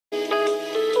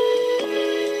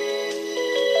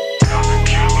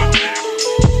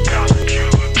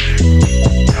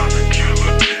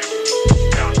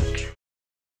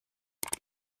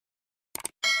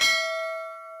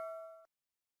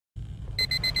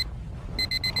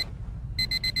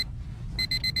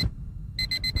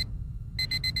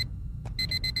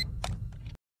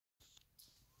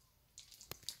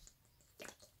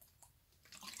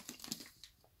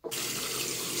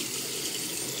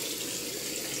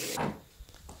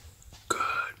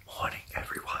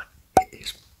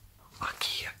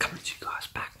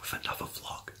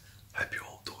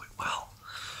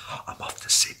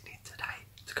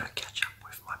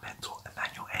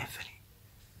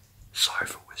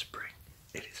whispering.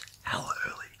 It is hella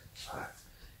early. So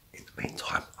in the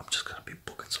meantime, I'm just going to be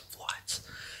booking some flights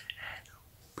and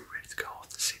we'll be ready to go off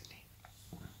to Sydney.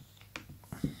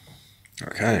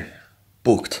 Okay,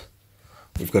 booked.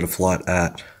 We've got a flight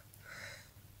at,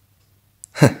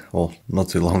 well, not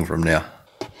too long from now.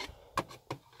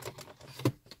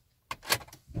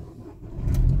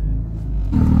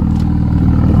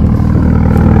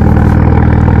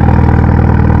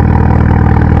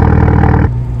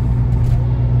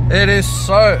 It is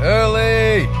so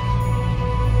early.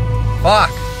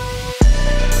 Fuck.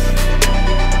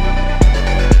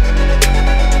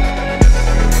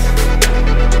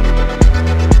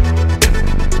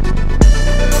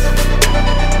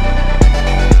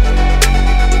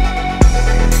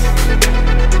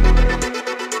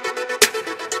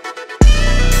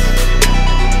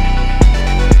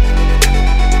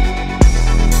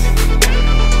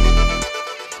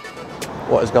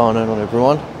 What is going on,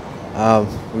 everyone?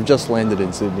 We've just landed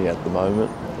in Sydney at the moment.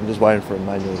 I'm just waiting for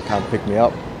Emmanuel to come pick me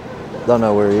up. Don't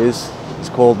know where he is. He's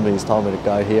called me, he's told me to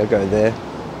go here, go there.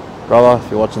 Brother,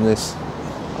 if you're watching this,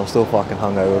 I'm still fucking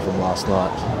hungover from last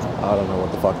night. I don't know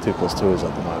what the fuck 2 + 2 is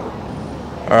at the moment.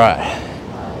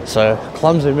 Alright, so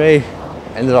clumsy me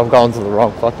ended up going to the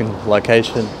wrong fucking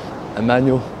location.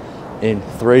 Emmanuel in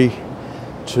 3,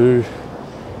 2,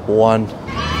 1.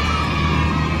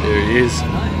 There he is.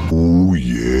 Oh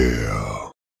yeah.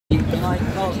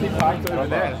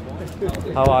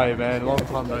 How are you, man? Long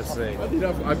time no see.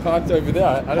 I parked over there.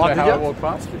 I don't know how I walked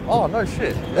past you. Oh, no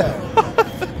shit. Yeah.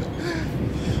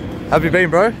 Have you been,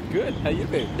 bro? Good. How you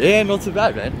been? Yeah, not too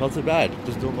bad, man. Not too bad.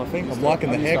 Just doing my thing. I'm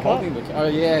liking the haircut. Oh,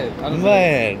 yeah. I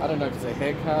don't know if it's a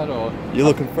haircut or... You're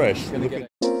looking fresh.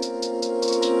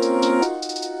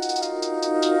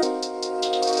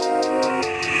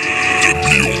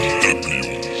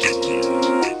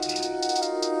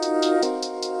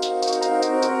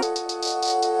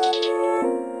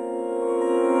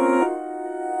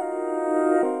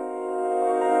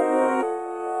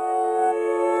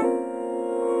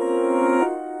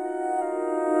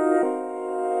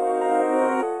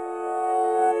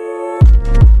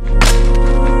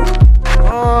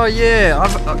 Oh yeah,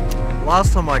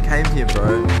 last time I came here,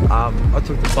 bro, I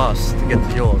took the bus to get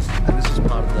to yours, and this is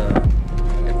part of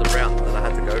the route that I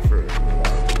had to go through.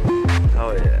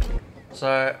 Oh yeah.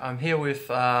 So I'm here with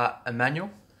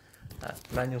Emmanuel.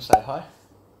 Emmanuel, say hi.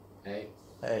 Hey.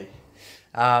 Hey.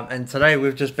 And today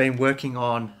we've just been working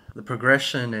on the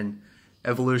progression and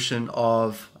evolution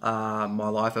of my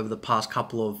life over the past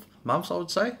couple of months, I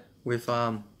would say. With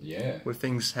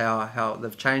things how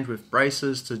they've changed with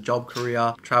braces to job,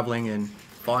 career, traveling and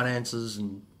finances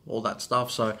and all that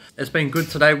stuff. So it's been good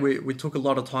today. We took a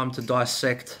lot of time to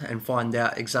dissect and find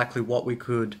out exactly what we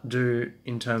could do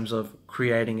in terms of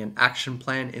creating an action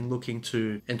plan in looking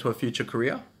into a future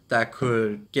career that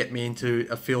could get me into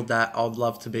a field that I'd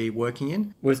love to be working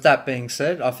in. With that being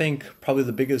said, I think probably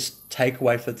the biggest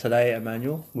takeaway for today,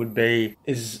 Emmanuel,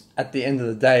 is at the end of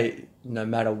the day, no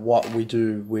matter what we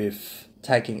do with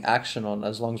taking action on,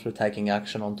 as long as we're taking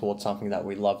action on towards something that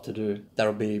we love to do,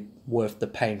 that'll be worth the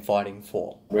pain fighting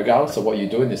for. Regardless of what you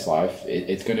do in this life,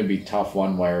 it's going to be tough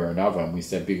one way or another, and we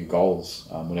set bigger goals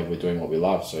whenever we're doing what we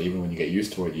love. So even when you get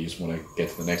used to it, you just want to get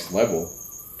to the next level.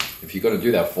 If you've got to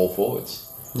do that, fall forwards.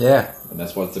 Yeah. And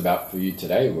that's what it's about for you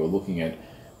today. We're looking at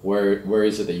where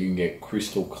is it that you can get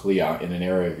crystal clear in an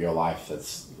area of your life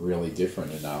that's really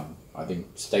different. And I think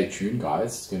stay tuned,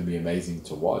 guys. It's going to be amazing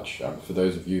to watch. For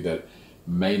those of you that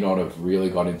may not have really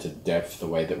got into depth the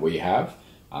way that we have,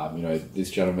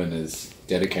 this gentleman has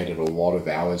dedicated a lot of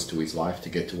hours to his life to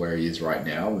get to where he is right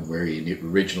now, and where he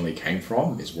originally came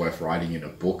from is worth writing in a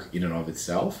book in and of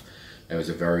itself. It was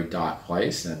a very dark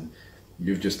place, and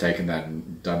you've just taken that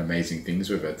and done amazing things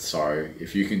with it. So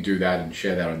if you can do that and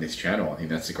share that on this channel, I think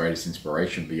that's the greatest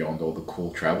inspiration beyond all the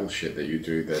cool travel shit that you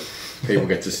do, that people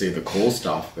get to see the cool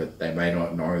stuff, but they may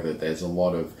not know that there's a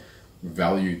lot of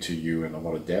value to you and a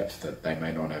lot of depth that they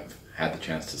may not have had the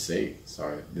chance to see.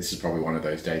 So this is probably one of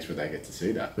those days where they get to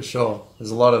see that. For sure. There's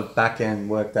a lot of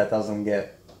back-end work that doesn't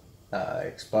get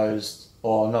exposed,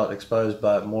 or not exposed,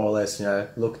 but more or less,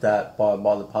 looked at by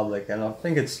the public. And I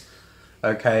think it's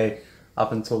okay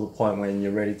up until the point when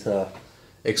you're ready to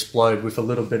explode with a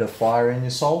little bit of fire in your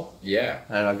soul. Yeah.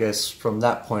 And I guess from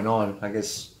that point on,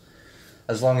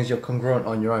 as long as you're congruent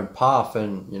on your own path,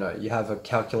 and you have a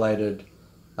calculated,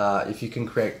 if you can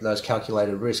create those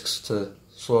calculated risks to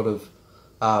sort of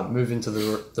move into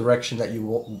the direction that you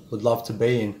would love to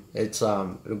be in,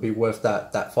 it'll be worth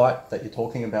that fight that you're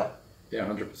talking about. Yeah,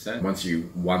 100%. Once you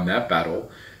won that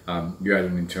battle, you had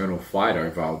an internal fight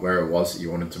over where it was that you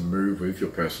wanted to move with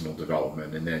your personal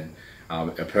development. And then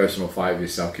a personal fight with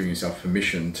yourself, giving yourself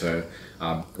permission to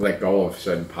let go of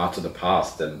certain parts of the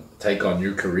past and take on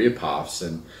new career paths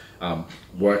and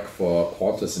work for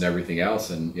Qantas and everything else.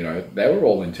 And, you know, they were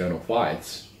all internal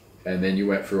fights. And then you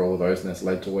went through all of those, and that's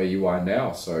led to where you are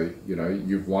now. So, you know,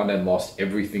 you've won and lost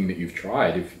everything that you've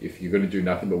tried. If you're going to do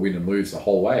nothing but win and lose the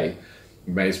whole way,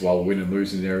 you may as well win and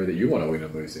lose in the area that you want to win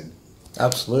and lose in.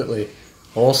 Absolutely.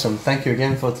 Awesome. Thank you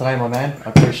again for today, my man. I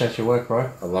appreciate your work,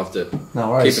 bro. I loved it. No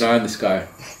worries. Keep an eye on this guy.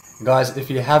 Guys, if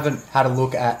you haven't had a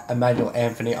look at Emmanuel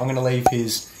Anthony, I'm going to leave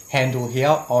his handle here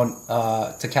on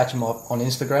to catch him up on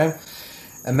Instagram.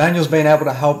 Emmanuel's been able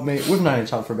to help me. We've known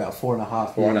each other for about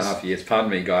 4.5 years. 4.5 years.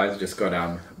 Pardon me, guys. Just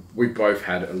got we both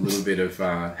had a little bit of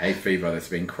hay fever that's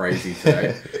been crazy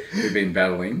today. We've been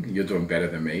battling. You're doing better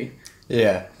than me.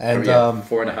 Yeah, and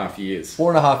 4.5 years.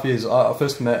 4.5 years. I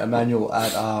first met Emmanuel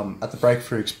at the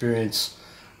Breakthrough Experience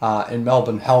in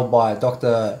Melbourne, held by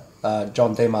Dr.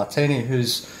 John DeMartini,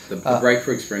 who's the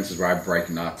Breakthrough Experience is where I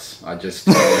break nuts. I just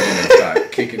go in and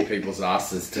start kicking people's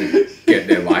asses to get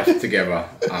their life together.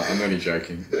 I'm only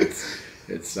joking.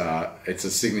 It's a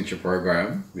signature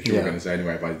program, which we're going to say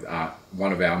anyway, by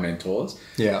one of our mentors,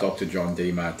 Dr. John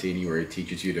DeMartini, where he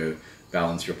teaches you to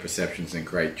balance your perceptions and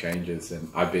create changes. And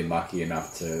I've been lucky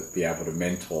enough to be able to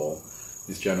mentor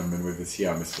this gentleman with us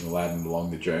here, Mr. Mladen,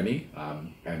 along the journey.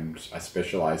 And I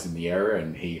specialize in the area,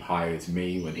 and he hires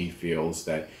me when he feels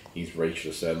that he's reached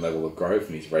a certain level of growth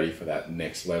and he's ready for that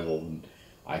next level. And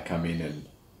I come in and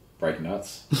break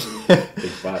nuts.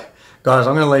 Big butt. Guys,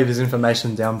 I'm going to leave his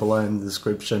information down below in the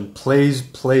description. Please,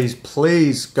 please,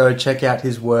 please go check out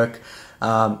his work.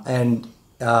 And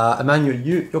Emmanuel,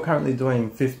 you're currently doing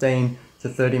 15 to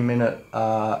 30 minute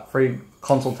free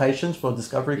consultations for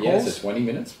discovery calls. Yeah, so 20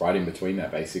 minutes, right in between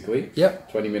that, basically.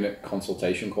 Yep. 20-minute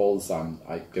consultation calls.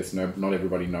 I guess not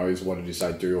everybody knows what it is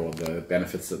I do or the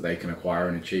benefits that they can acquire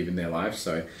and achieve in their life.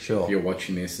 So if you're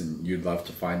watching this and you'd love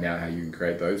to find out how you can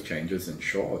create those changes, then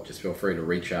sure, just feel free to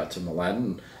reach out to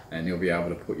Mladen and he'll be able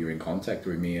to put you in contact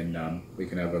with me, and we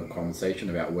can have a conversation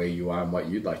about where you are and what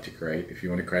you'd like to create. If you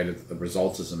want to create the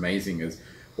results as amazing as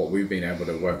what we've been able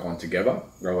to work on together,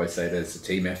 I always say that it's a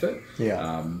team effort,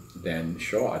 then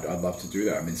sure, I'd love to do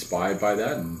that. I'm inspired by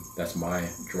that, and that's my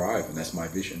drive and that's my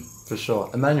vision. For sure.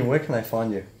 Emmanuel, where can they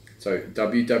find you? So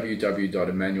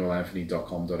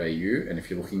www.emmanuelanthony.com.au, and if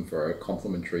you're looking for a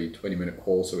complimentary 20-minute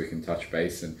call so we can touch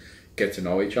base and get to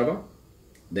know each other,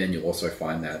 then you'll also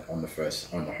find that on the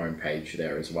homepage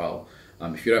there as well.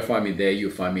 If you don't find me there,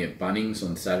 you'll find me at Bunnings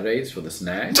on Saturdays for the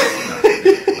snags. No,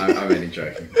 I'm only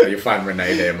joking. You'll find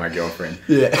Renee there, my girlfriend.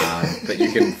 Yeah. But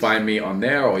you can find me on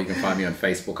there, or you can find me on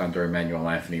Facebook under Emmanuel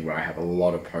Anthony, where I have a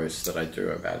lot of posts that I do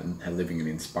about living an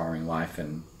inspiring life,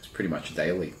 and it's pretty much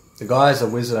daily. The guy's a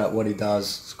wizard at what he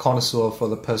does. He's a connoisseur for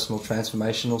the personal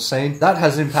transformational scene. That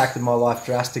has impacted my life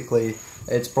drastically.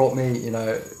 It's brought me, you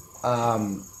know,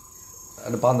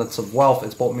 an abundance of wealth.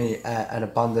 It's brought me an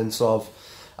abundance of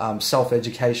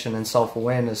self-education and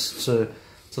self-awareness to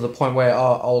the point where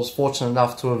I was fortunate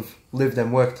enough to have lived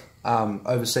and worked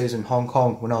overseas in Hong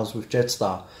Kong when I was with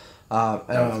Jetstar. That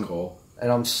was cool.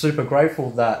 And I'm super grateful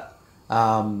that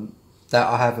that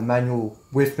I have Emmanuel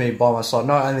with me by my side,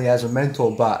 not only as a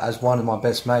mentor, but as one of my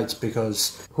best mates,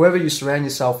 because whoever you surround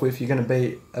yourself with, you're going to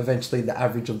be eventually the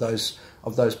average of those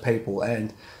people.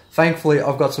 And thankfully,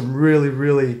 I've got some really,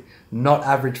 really not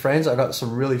average friends. I've got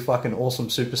some really fucking awesome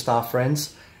superstar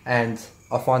friends. And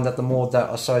I find that the more that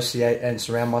I associate and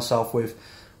surround myself with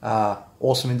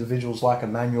awesome individuals like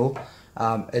Emmanuel,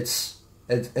 it's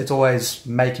always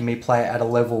making me play at a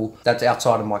level that's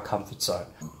outside of my comfort zone.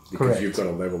 Because you've got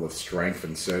a level of strength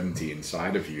and certainty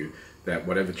inside of you that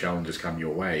whatever challenges come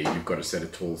your way, you've got a set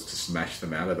of tools to smash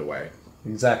them out of the way.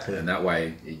 Exactly. And that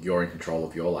way, you're in control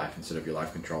of your life instead of your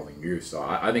life controlling you. So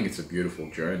I think it's a beautiful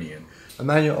journey. And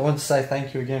Emmanuel, I want to say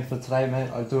thank you again for today, man.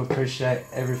 I do appreciate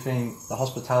everything, the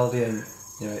hospitality, and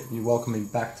you welcoming me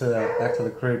back to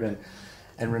the crib, and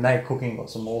Renee cooking got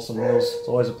some awesome meals. It's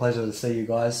always a pleasure to see you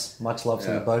guys. Much love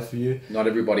to the both of you. Not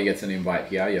everybody gets an invite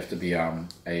here. You have to be a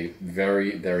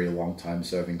very, very long time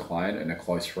serving client and a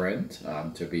close friend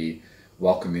to be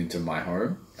welcomed into my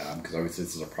home, because obviously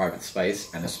this is a private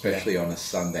space, and especially on a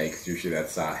Sunday, because usually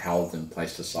that's held and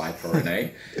placed aside for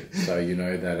Renee. So you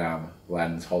know that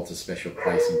Mladen holds a special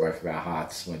place in both of our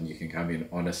hearts when you can come in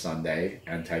on a Sunday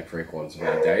and take 3/4 of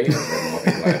our day, and we're more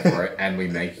than glad for it. And we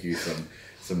make you some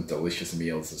delicious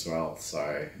meals as well.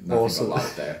 So nothing but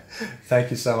love there.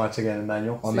 Thank you so much again,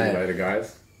 Emmanuel. See you later,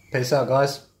 guys. Peace out,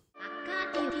 guys.